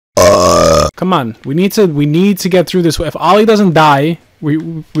Come on. We need to get through this. If Ollie doesn't die,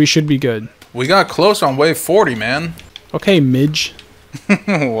 we should be good. We got close on wave 40, man. Okay, Midge.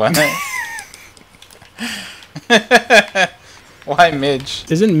 What? Why Midge?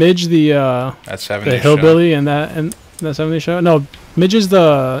 Isn't Midge the That 70s the hillbilly in that 70s show? No, Midge is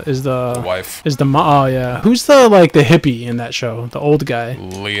the wife. Oh yeah. Who's the hippie in that show? The old guy.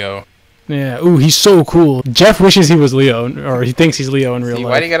 Leo. Yeah. Ooh, he's so cool. Jeff wishes he was Leo, or he thinks he's Leo in real life.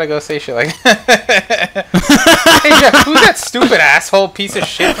 Why do you gotta go say shit like that? Hey Jeff, who's that stupid asshole piece of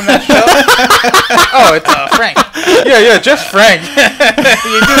shit from that show? Oh, it's Frank. Yeah, just Frank.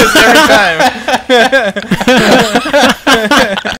 You do this every time.